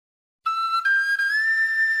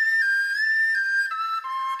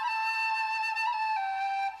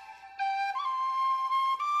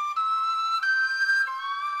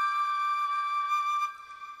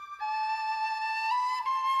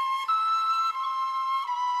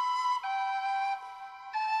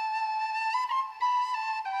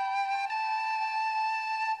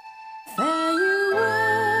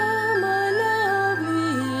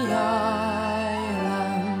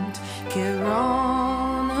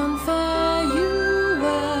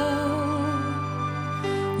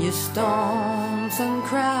You stones and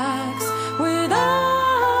cracks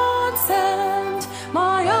without sand,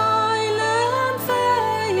 my island,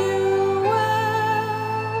 fare you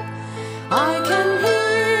well. I can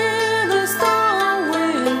hear the storm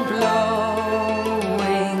wind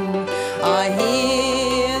blowing, I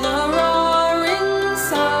hear the roaring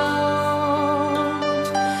sound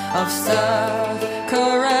of surf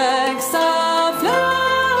corrects are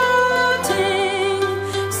floating,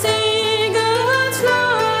 seagulls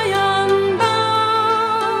fly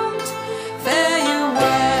unbound. Fare you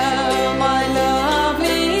well, my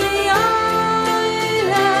lovely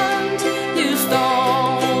island, you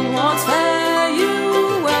stonewards, fare you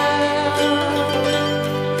well.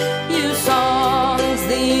 You songs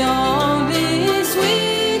the only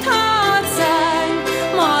sweetheart sang,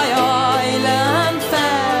 my island,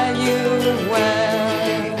 fare you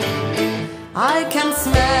well. I can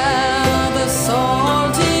smell the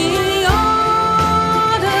salty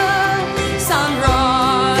odor, sun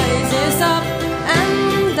rises up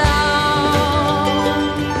and down.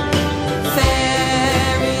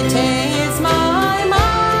 Fairy tales my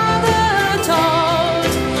mother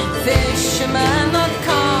told, fishermen not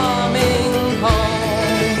coming home.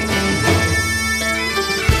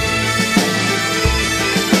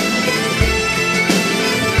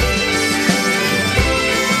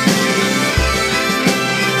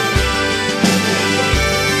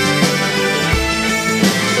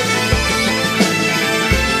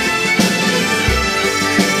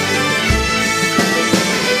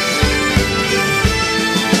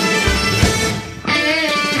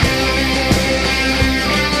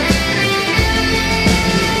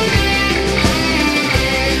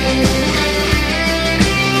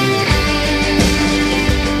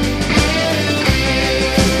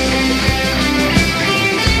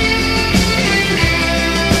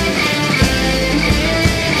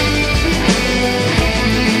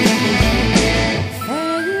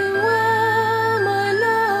 Fare you well, my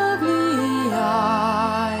lovely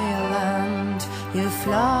island, you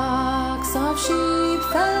flocks of sheep,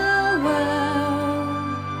 farewell.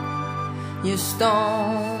 You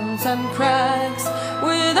stones and cracks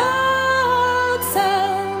without